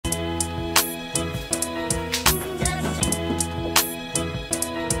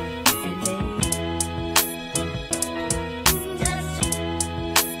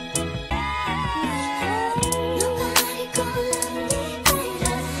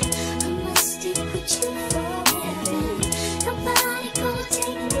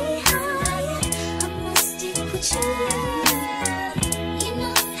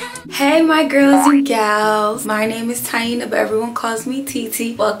Hey my girls and gals, my name is Taina, but everyone calls me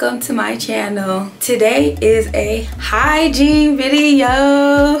Titi. Welcome to my channel. Today is a hygiene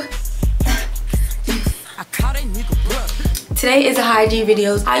video. Today is a hygiene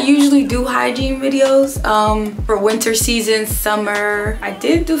video. I usually do hygiene videos for winter season, summer. I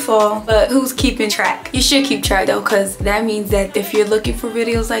did do fall, but who's keeping track? You should keep track though, because that means that if you're looking for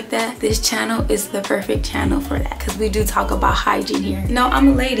videos like that, this channel is the perfect channel for that, because we do talk about hygiene here. You know, I'm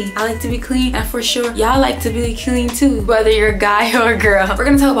a lady. I like to be clean, and for sure, y'all like to be clean too, whether you're a guy or a girl. We're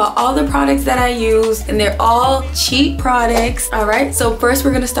gonna talk about all the products that I use, and they're all cheap products, all right? So first,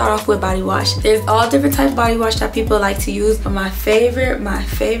 we're gonna start off with body wash. There's all different types of body wash that people like to use, but my favorite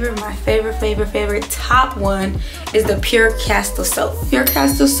top one is the pure castor soap. Pure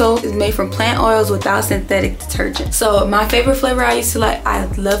castor soap is made from plant oils without synthetic detergent. So my favorite flavor I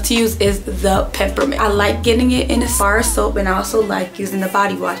love to use is the peppermint. I like getting it in a bar soap, and I also like using the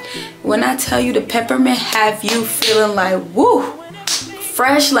body wash. When I tell you the peppermint have you feeling like woo,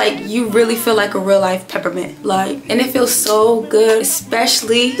 fresh, like you really feel like a real life peppermint, and it feels so good,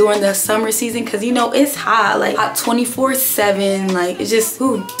 especially during the summer season, because you know it's hot, like hot 24/7, like it's just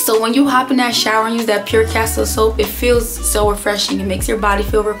ooh. So when you hop in that shower and use that pure castor soap, it feels so refreshing. It makes your body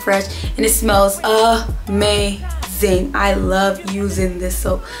feel refreshed, and it smells amazing. I love using this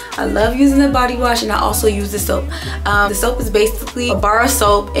soap. I love using the body wash, and I also use the soap. The soap is basically a bar of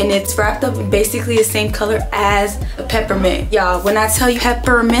soap, and it's wrapped up in basically the same color as the peppermint. Y'all, when I tell you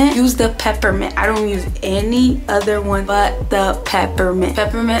peppermint, use the peppermint. I don't use any other one but the peppermint.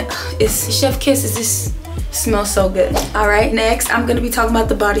 Peppermint is chef kiss. Is this smells so good. All right, next I'm gonna be talking about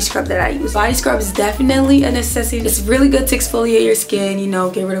the body scrub that I use. Body scrub is definitely a necessity. It's really good to exfoliate your skin, you know,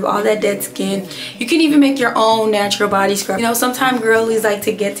 get rid of all that dead skin. You can even make your own natural body scrub. You know, sometimes girlies like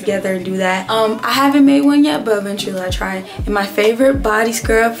to get together and do that. I haven't made one yet, but eventually I'll try it. And my favorite body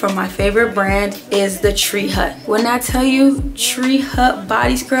scrub from my favorite brand is the Tree Hut. When I tell you Tree Hut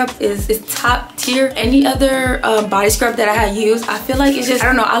body scrub is top tier. Any other body scrub that I have used, I feel like it's just, I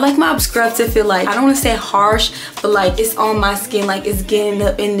don't know, I like my scrub to feel like, I don't want to say harsh, but like it's on my skin, like it's getting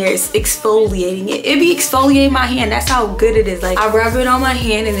up in there, it's exfoliating it. It be exfoliating my hand. That's how good it is. Like I rub it on my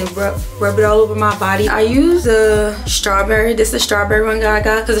hand and then rub it all over my body. I use the strawberry. This is the strawberry one that I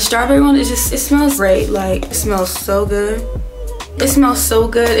got, because the strawberry one is just, it smells great. Like it smells so good. It smells so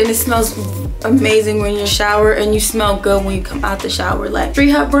good, and it smells amazing when you shower, and you smell good when you come out the shower. Like Tree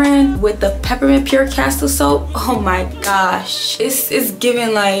Hut brand with the peppermint pure castor soap, oh my gosh, it's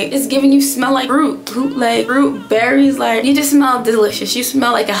giving, like it's giving you smell like fruit, berries, like you just smell delicious. You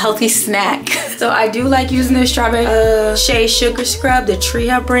smell like a healthy snack. So I do like using the strawberry shea sugar scrub, the Tree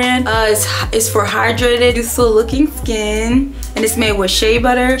Hut brand. It's for hydrated, youthful looking skin, and it's made with shea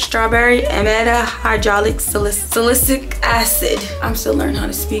butter, strawberry, and meta hydraulic salicylic acid. I'm still learning how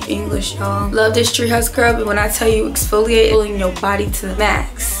to speak English, y'all. Love this Tree Hut scrub, and when I tell you exfoliating your body to the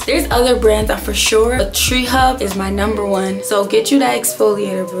max. There's other brands for sure, but Tree Hut is my number one. So get you that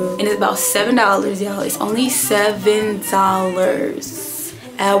exfoliator, boo. And it's about $7, y'all. It's only $7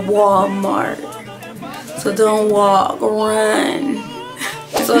 at Walmart. So don't walk, run.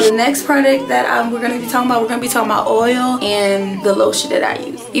 So the next product that we're gonna be talking about oil and the lotion that I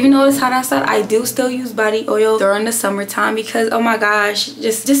use. Even though it's hot outside, I do still use body oil during the summertime, because oh my gosh,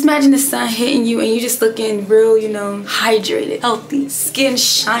 just imagine the sun hitting you and you just looking real, you know, hydrated, healthy, skin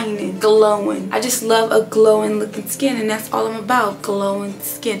shining, glowing. I just love a glowing looking skin, and that's all I'm about, glowing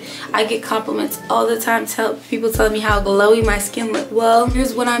skin. I get compliments all the time, people tell me how glowy my skin look. Well,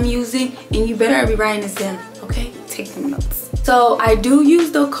 here's what I'm using, and you better be writing this down, okay? Take some notes. So I do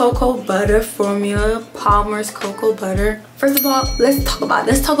use the cocoa butter formula, Palmer's cocoa butter. First of all, let's talk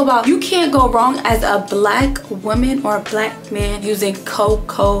about you can't go wrong as a black woman or a black man using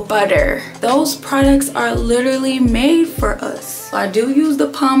cocoa butter. Those products are literally made for us. So I do use the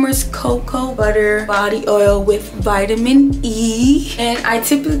Palmer's cocoa butter body oil with vitamin E, and I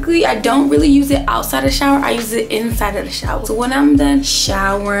don't really use it outside the shower. I use it inside of the shower. So when I'm done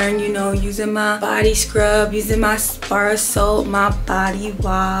showering, you know, using my body scrub, using my bar soap, my body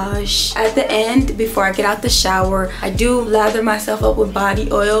wash, at the end before I get out the shower, I do lather myself up with body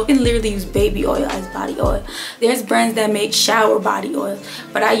oil. You can literally use baby oil as body oil. There's brands that make shower body oil,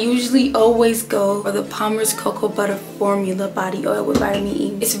 but I usually always go for the Palmer's cocoa butter formula body oil with vitamin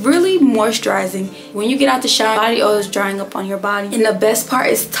E. It's really moisturizing. When you get out the shower, body oil is drying up on your body, and the best part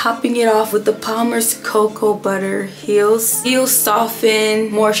is topping it off with the Palmer's cocoa butter Heal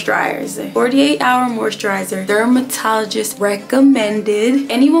Soften moisturizer. 48-hour moisturizer, dermatologist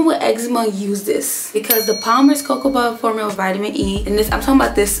recommended. Anyone with eczema use this, because the Palmer's cocoa butter formula supplement with vitamin E. And this, I'm talking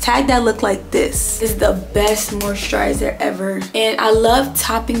about this tag that look like this. Is the best moisturizer ever. And I love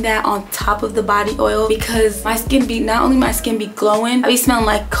topping that on top of the body oil because my skin be, not only my skin be glowing, I be smelling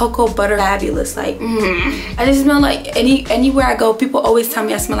like cocoa butter fabulous. Like, I just smell like anywhere I go, people always tell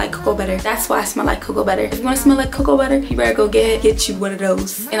me I smell like cocoa butter. That's why I smell like cocoa butter. If you want to smell like cocoa butter, you better go get you one of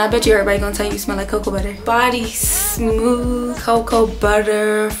those. And I bet you everybody gonna tell you smell like cocoa butter. Body smooth, cocoa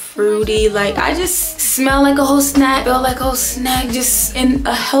butter, fruity. Like, I just smell like a whole snack, feel like a whole snack, just in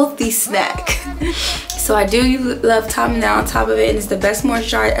a healthy snack. So I do love topping that on top of it, and it's the best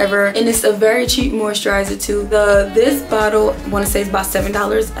moisturizer ever, and it's a very cheap moisturizer too. This bottle, I want to say, is about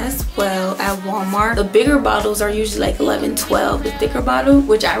 $7 as well at Walmart. The bigger bottles are usually like $11, $12. The thicker bottle,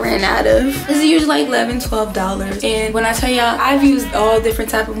 which I ran out of, is usually like $11, $12. And when I tell y'all, I've used all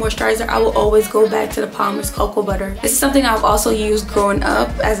different type of moisturizer, I will always go back to the Palmer's Cocoa Butter. This is something I've also used growing up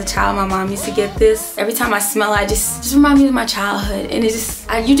as a child. My mom used to get this. Every time I smell it, I just remind me of my childhood, and it just,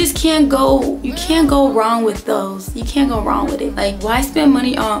 you just can't go wrong with those. You can't go wrong with it. Like, why spend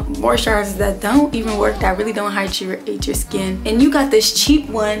money on moisturizers that don't even work, that really don't hydrate your skin, and you got this cheap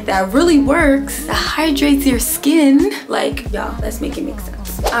one that really works, that hydrates your skin? Like, y'all, let's make it make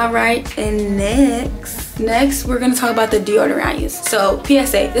sense. All right, and next we're gonna talk about the deodorant I use. So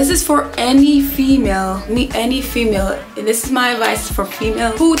PSA, this is for any female, and this is my advice for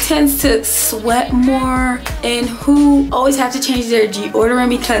female who tends to sweat more and who always have to change their deodorant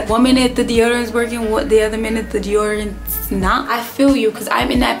because one minute the deodorant is working, the other minute the deodorant's not. I feel you, because I'm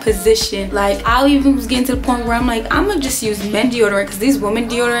in that position. Like, I even was getting to the point where I'm like, I'm gonna just use men deodorant because these women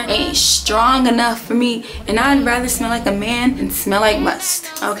deodorant ain't strong enough for me, and I'd rather smell like a man than smell like must.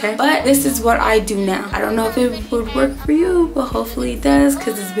 Okay, but this is what I do now. I don't know if it would work for you, but hopefully it does,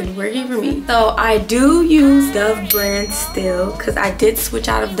 because it's been working for me. So I do use Dove brand still, because I did switch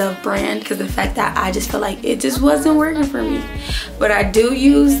out of Dove brand because of the fact that I just felt like it just wasn't working for me. But I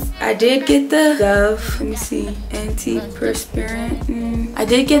did get the Dove, let me see, antiperspirant. I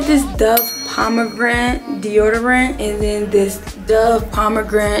did get this Dove pomegranate deodorant, and then this Dove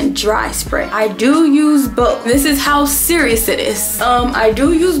pomegranate dry spray. I do use both. This is how serious it is. I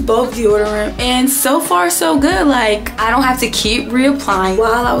do use both deodorant, and so far so good. Like, I don't have to keep reapplying.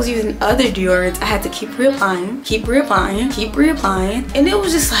 While I was using other deodorants, I had to keep reapplying, and it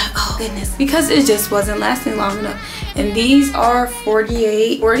was just like, oh goodness, because it just wasn't lasting long enough. And these are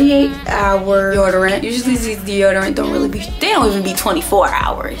 48 hour deodorant. Usually these deodorant don't even be 24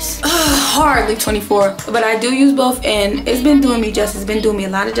 hours. Hardly 24. But I do use both, and it's been doing me justice. It's been doing me a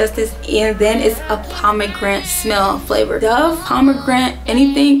lot of justice. And then it's a pomegranate smell flavor. Dove pomegranate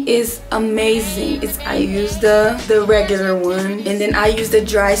anything is amazing. I use the regular one, and then I use the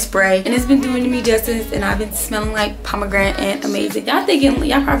dry spray, and it's been doing me justice, and I've been smelling like pomegranate and amazing. Y'all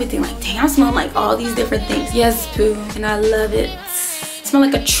probably think like, dang, I'm smelling like all these different things. Yes, boo, and I love it. Smell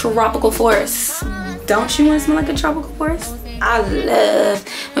like a tropical forest. Don't you want to smell like a tropical forest? I love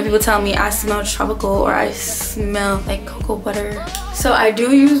when people tell me I smell tropical or I smell like cocoa butter. So I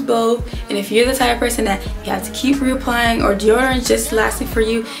do use both, and if you're the type of person that you have to keep reapplying or deodorant just lasting for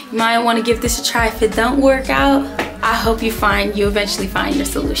you, you might want to give this a try. If it don't work out, I hope you eventually find your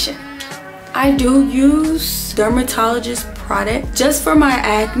solution. I do use dermatologist product just for my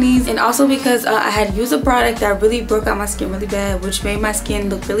acne, and also because I had used a product that really broke out my skin really bad, which made my skin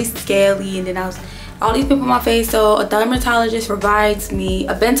look really scaly, and then I was all these pimples on my face. So a dermatologist provides me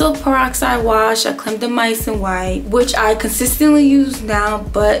a benzoyl peroxide wash, a clindamycin white, which I consistently use now,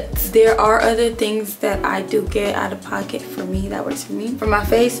 but there are other things that I do get out of pocket for me, that works for me, for my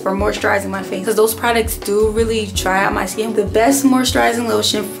face, for moisturizing my face, because those products do really dry out my skin. The best moisturizing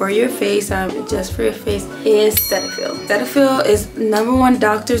lotion for your face, just for your face, is Cetaphil. Cetaphil is #1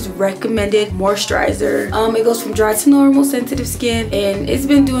 doctor's recommended moisturizer. It goes from dry to normal sensitive skin, and it's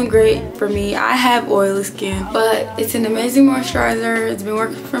been doing great for me. I have oily skin, but it's an amazing moisturizer. It's been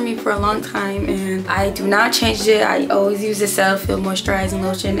working for me for a long time, and I do not change it. I always use the Cetaphil moisturizing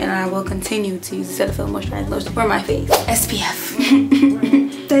lotion, and I will continue to use the Cetaphil moisturizing lotion for my face. SPF.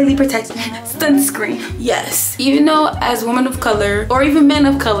 Daily protection, sunscreen. Yes, even though as women of color or even men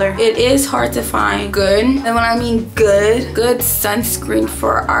of color, it is hard to find good, and when I mean good sunscreen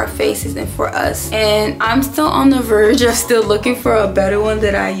for our faces and for us, and I'm still on the verge of still looking for a better one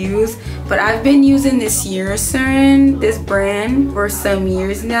that I use. But I've been using this this brand for some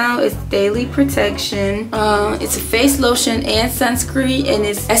years now. It's Daily Protection. It's a face lotion and sunscreen, and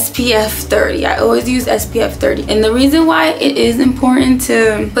it's SPF 30. I always use SPF 30. And the reason why it is important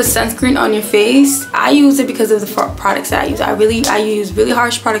to to put sunscreen on your face. I use it because of the products that I use. I use really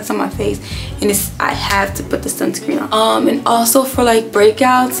harsh products on my face, and I have to put the sunscreen on. And also for like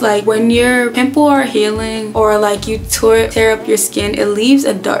breakouts, like when your pimples are healing or like you tear up your skin, it leaves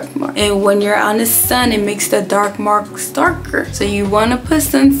a dark mark, and when you're on the sun, it makes the dark marks darker. So you want to put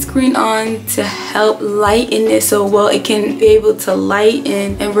sunscreen on to help lighten it, so well it can be able to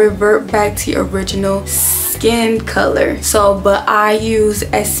lighten and revert back to your original skin color. So but I use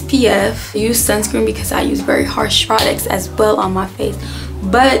SPF. I use sunscreen because I use very harsh products as well on my face.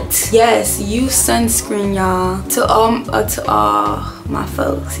 But yes, use sunscreen, y'all. To all my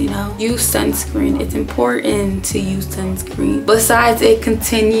folks, you know, use sunscreen. It's important to use sunscreen. Besides it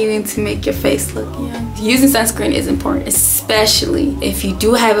continuing to make your face look young, using sunscreen is important, especially if you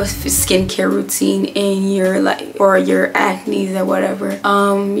do have a skincare routine and you're like, or your acne or whatever.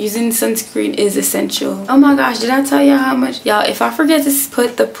 Using sunscreen is essential. Oh my gosh, did I tell y'all how much? Y'all, if I forget to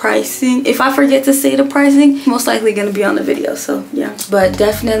put the pricing, if I forget to say the pricing, most likely gonna be on the video. So yeah, but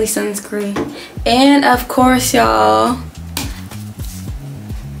definitely sunscreen. And of course, y'all,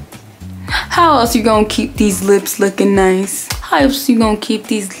 how else you gonna keep these lips looking nice? How else you gonna keep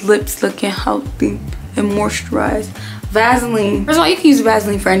these lips looking healthy and moisturized? Vaseline. First of all, you can use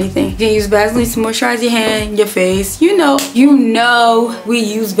Vaseline for anything. You can use Vaseline to moisturize your hand, your face. You know we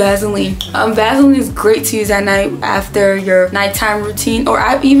use Vaseline. Vaseline is great to use at night after your nighttime routine, or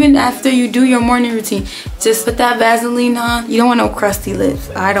even after you do your morning routine. Just put that Vaseline on. You don't want no crusty lips.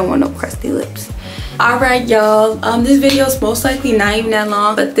 I don't want no crusty lips. Alright, y'all, this video is most likely not even that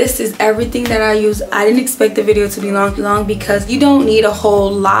long, but this is everything that I use. I didn't expect the video to be long because you don't need a whole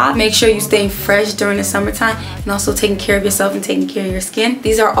lot. Make sure you stay fresh during the summertime, and also taking care of yourself and taking care of your skin.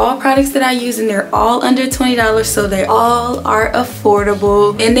 These are all products that I use, and they're all under $20, so they all are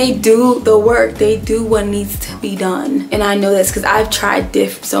affordable, and they do the work. They do what needs to be done, and I know this because I've tried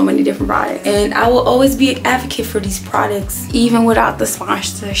so many different products, and I will always be an advocate for these products even without the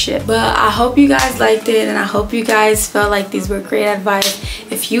sponsorship. But I hope you guys liked it, and I hope you guys felt like these were great advice.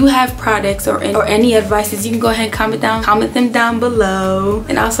 If you have products or any advices, you can go ahead and comment them down below.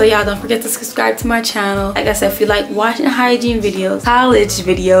 And also, y'all, don't forget to subscribe to my channel. Like I said, if you like watching hygiene videos, college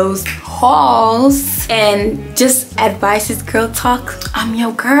videos, hauls, and just advices, girl talk, I'm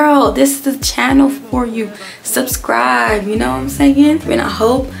your girl. This is the channel for you. Subscribe, you know what I'm saying? And I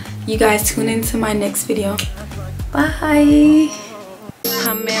hope you guys tune into my next video. Bye.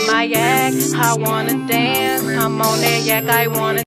 I'm in my yak, I wanna dance. I'm on that yak, I wanna